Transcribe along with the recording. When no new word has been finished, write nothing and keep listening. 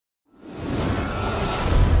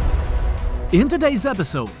In today's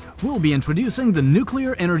episode, we'll be introducing the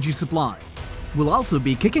nuclear energy supply. We'll also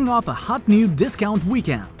be kicking off a hot new discount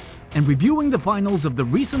weekend and reviewing the finals of the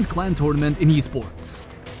recent clan tournament in eSports.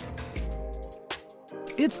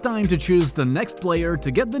 It's time to choose the next player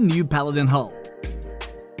to get the new Paladin hull.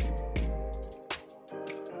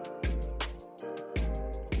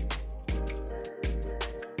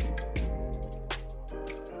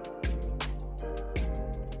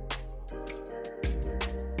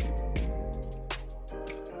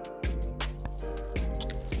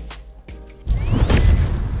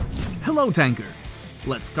 Hello tankers!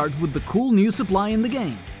 Let's start with the cool new supply in the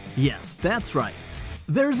game. Yes, that's right.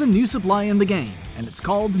 There's a new supply in the game, and it's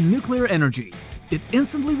called nuclear energy. It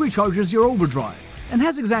instantly recharges your overdrive, and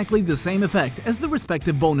has exactly the same effect as the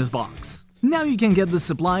respective bonus box. Now you can get this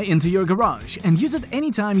supply into your garage and use it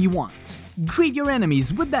anytime you want. Greet your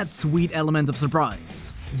enemies with that sweet element of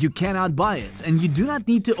surprise. You cannot buy it, and you do not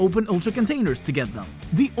need to open ultra containers to get them.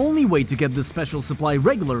 The only way to get this special supply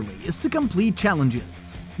regularly is to complete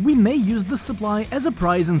challenges. We may use this supply as a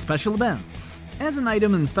prize in special events, as an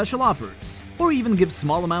item in special offers, or even give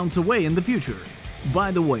small amounts away in the future.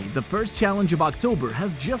 By the way, the first challenge of October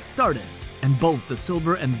has just started, and both the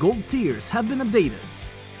silver and gold tiers have been updated.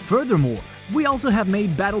 Furthermore, we also have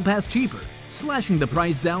made Battle Pass cheaper, slashing the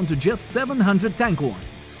price down to just 700 tank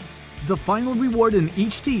coins. The final reward in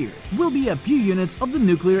each tier will be a few units of the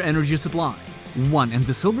nuclear energy supply, 1 in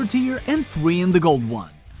the silver tier and 3 in the gold one.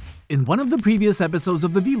 In one of the previous episodes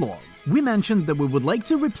of the vlog, we mentioned that we would like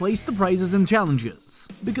to replace the prizes and challenges,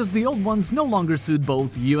 because the old ones no longer suit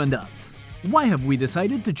both you and us. Why have we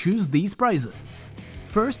decided to choose these prizes?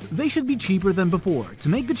 First, they should be cheaper than before to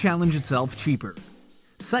make the challenge itself cheaper.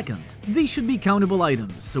 Second, these should be countable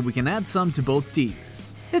items so we can add some to both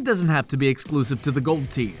tiers. It doesn't have to be exclusive to the gold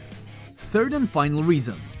tier. Third and final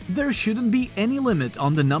reason, there shouldn't be any limit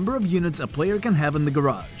on the number of units a player can have in the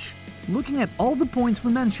garage. Looking at all the points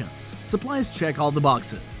we mentioned, supplies check all the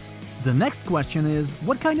boxes. The next question is,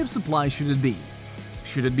 what kind of supply should it be?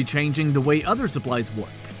 Should it be changing the way other supplies work?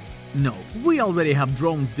 No, we already have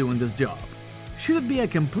drones doing this job. Should it be a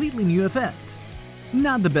completely new effect?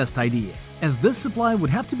 Not the best idea, as this supply would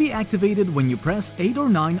have to be activated when you press 8 or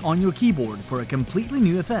 9 on your keyboard for a completely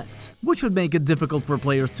new effect, which would make it difficult for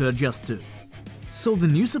players to adjust to. So the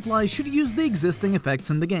new supply should use the existing effects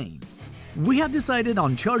in the game. We have decided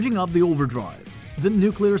on charging up the overdrive, the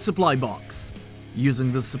nuclear supply box.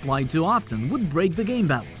 Using this supply too often would break the game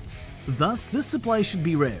balance, thus this supply should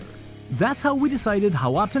be rare. That's how we decided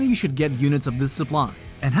how often you should get units of this supply,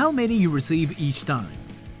 and how many you receive each time.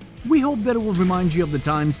 We hope that it will remind you of the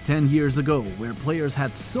times 10 years ago where players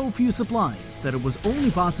had so few supplies that it was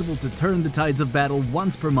only possible to turn the tides of battle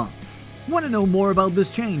once per month. Want to know more about this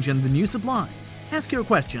change and the new supply? Ask your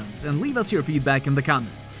questions and leave us your feedback in the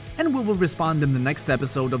comments, and we will respond in the next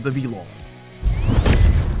episode of the vlog.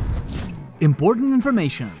 Important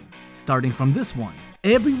information, starting from this one,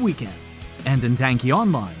 every weekend. And in Tanki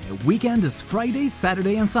Online, a weekend is Friday,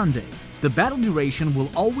 Saturday and Sunday. The battle duration will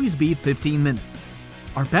always be 15 minutes.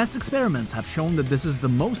 Our past experiments have shown that this is the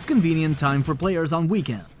most convenient time for players on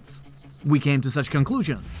weekends. We came to such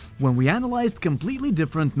conclusions when we analyzed completely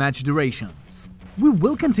different match durations. We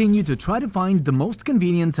will continue to try to find the most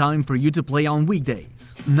convenient time for you to play on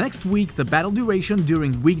weekdays. Next week, the battle duration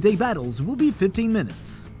during weekday battles will be 15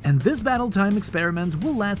 minutes, and this battle time experiment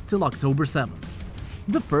will last till October 7th.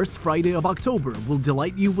 The first Friday of October will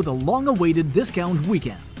delight you with a long-awaited discount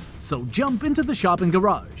weekend, so jump into the shop and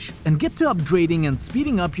garage and get to upgrading and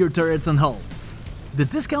speeding up your turrets and hulls. The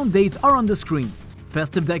discount dates are on the screen.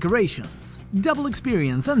 Festive decorations, double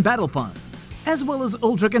experience and battle funds, as well as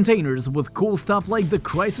ultra containers with cool stuff like the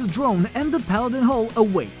Crisis drone and the Paladin hull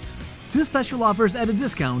await. 2 special offers at a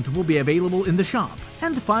discount will be available in the shop,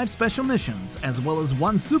 and 5 special missions as well as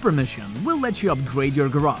 1 super mission will let you upgrade your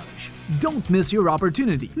garage. Don't miss your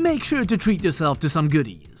opportunity. Make sure to treat yourself to some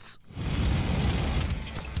goodies.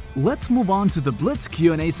 Let's move on to the Blitz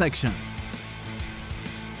Q&A section.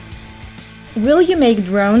 Will you make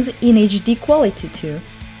drones in HD quality too?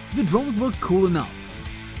 The drones look cool enough,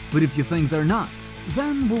 but if you think they're not,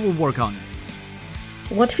 then we will work on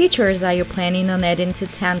it. What features are you planning on adding to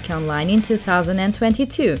Tanki Online in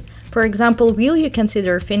 2022? For example, will you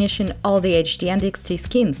consider finishing all the HD and XT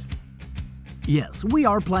skins? Yes, we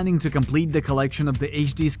are planning to complete the collection of the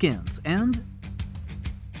HD skins and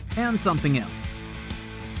something else.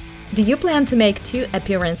 Do you plan to make 2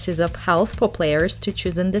 appearances of health for players to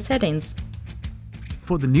choose in the settings?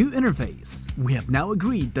 For the new interface, we have now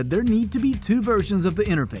agreed that there need to be 2 versions of the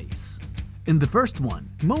interface. In the first one,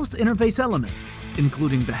 most interface elements,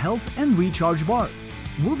 including the health and recharge bars,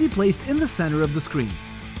 will be placed in the center of the screen.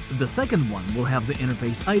 The second one will have the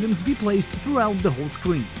interface items be placed throughout the whole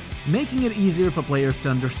screen, making it easier for players to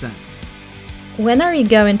understand. When are you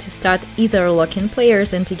going to start either locking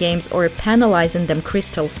players into games or penalizing them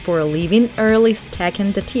crystals for leaving early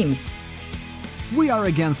stacking the teams? We are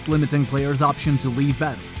against limiting players' option to leave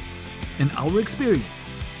battles. In our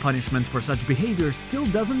experience, punishment for such behavior still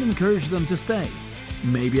doesn't encourage them to stay.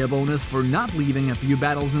 Maybe a bonus for not leaving a few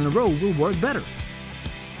battles in a row will work better.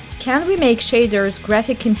 Can we make shaders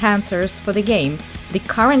graphic enhancers for the game? The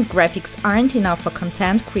current graphics aren't enough for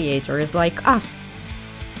content creators like us.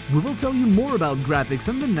 We will tell you more about graphics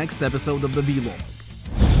in the next episode of the vlog.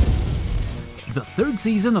 The third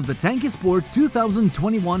season of the Tanki Sport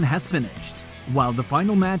 2021 has finished. While the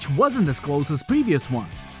final match wasn't as close as previous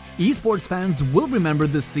ones, eSports fans will remember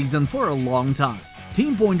this season for a long time.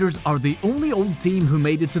 Team Pointers are the only old team who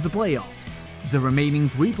made it to the playoffs. The remaining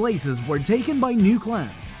 3 places were taken by new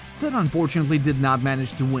clans that unfortunately did not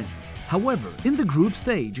manage to win. However, in the group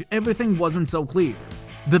stage, everything wasn't so clear.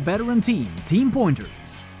 The veteran team, Team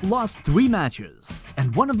Pointers, lost 3 matches,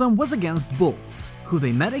 and one of them was against Bulls, who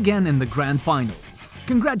they met again in the grand finals.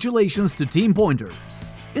 Congratulations to Team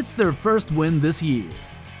Pointers! It's their first win this year.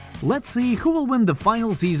 Let's see who will win the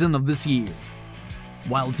final season of this year.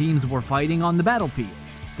 While teams were fighting on the battlefield,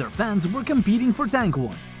 their fans were competing for tank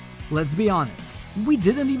coins. Let's be honest, we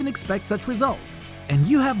didn't even expect such results, and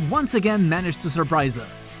you have once again managed to surprise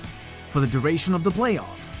us. For the duration of the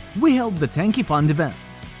playoffs, we held the Tanki Fund event.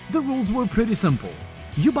 The rules were pretty simple.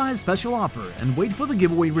 You buy a special offer and wait for the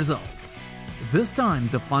giveaway results. This time,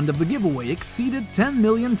 the fund of the giveaway exceeded 10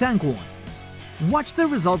 million tank coins. Watch the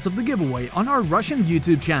results of the giveaway on our Russian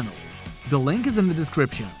YouTube channel. The link is in the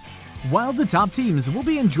description. While the top teams will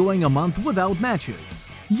be enjoying a month without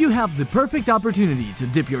matches, you have the perfect opportunity to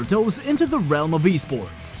dip your toes into the realm of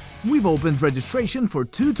esports. We've opened registration for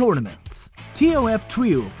 2 tournaments. TOF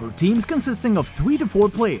Trio for teams consisting of 3 to 4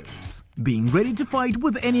 players, being ready to fight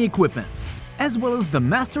with any equipment, as well as the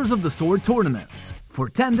Masters of the Sword tournament for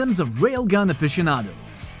tandems of railgun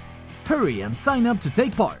aficionados. Hurry and sign up to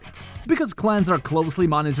take part, because clans are closely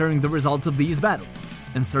monitoring the results of these battles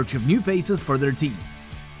in search of new faces for their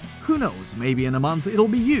teams. Who knows, maybe in a month it'll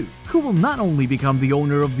be you who will not only become the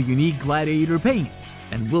owner of the unique gladiator paint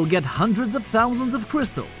and will get hundreds of thousands of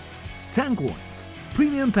crystals, tank coins,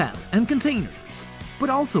 premium pass and containers, but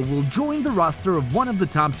also will join the roster of one of the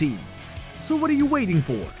top teams. So what are you waiting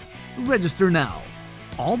for? Register now.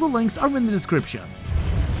 All the links are in the description.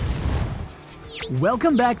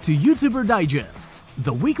 Welcome back to YouTuber Digest,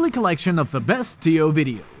 the weekly collection of the best TO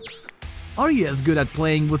videos. Are you as good at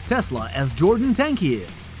playing with Tesla as Jordan Tanki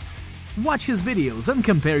is? Watch his videos and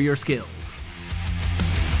compare your skills.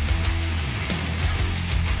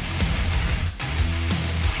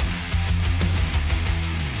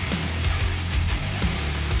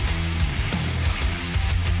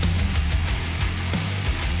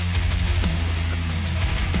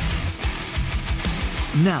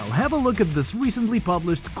 Now have a look at this recently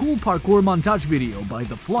published cool parkour montage video by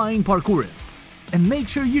the Flying Parkourists, and make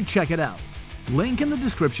sure you check it out. Link in the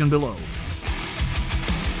description below.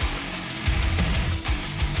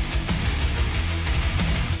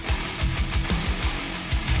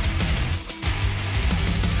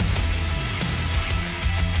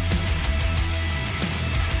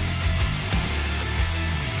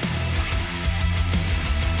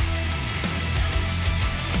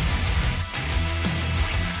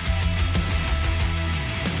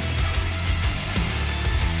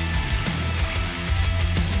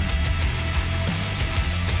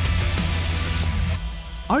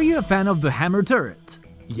 Are you a fan of the hammer turret?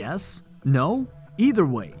 Yes? No? Either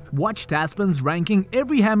way, watch Taspin's ranking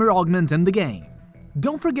every hammer augment in the game.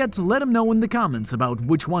 Don't forget to let him know in the comments about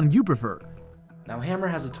which one you prefer. Now Hammer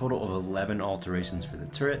has a total of 11 alterations for the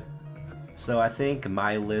turret, so I think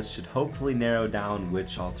my list should hopefully narrow down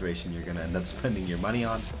which alteration you're going to end up spending your money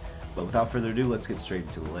on. But without further ado, let's get straight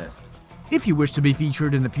into the list. If you wish to be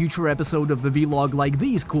featured in a future episode of the vlog like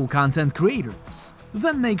these cool content creators,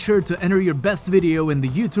 then make sure to enter your best video in the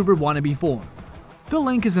YouTuber Wannabe form. The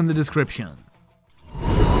link is in the description.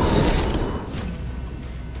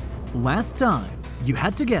 Last time, you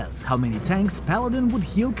had to guess how many tanks Paladin would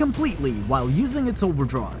heal completely while using its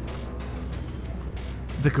overdrive.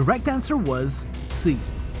 The correct answer was C.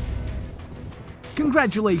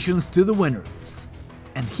 Congratulations to the winners.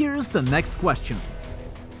 And here's the next question.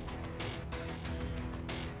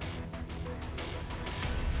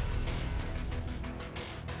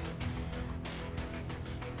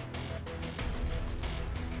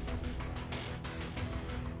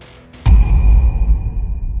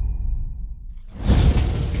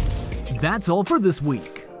 That's all for this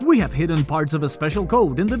week. We have hidden parts of a special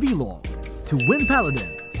code in the vlog. To win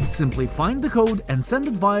Paladin, simply find the code and send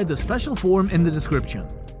it via the special form in the description.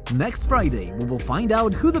 Next Friday, we will find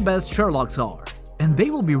out who the best Sherlocks are, and they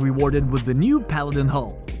will be rewarded with the new Paladin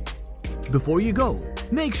hull. Before you go,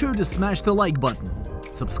 make sure to smash the like button,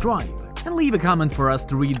 subscribe, and leave a comment for us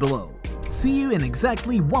to read below. See you in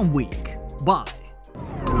exactly 1 week. Bye!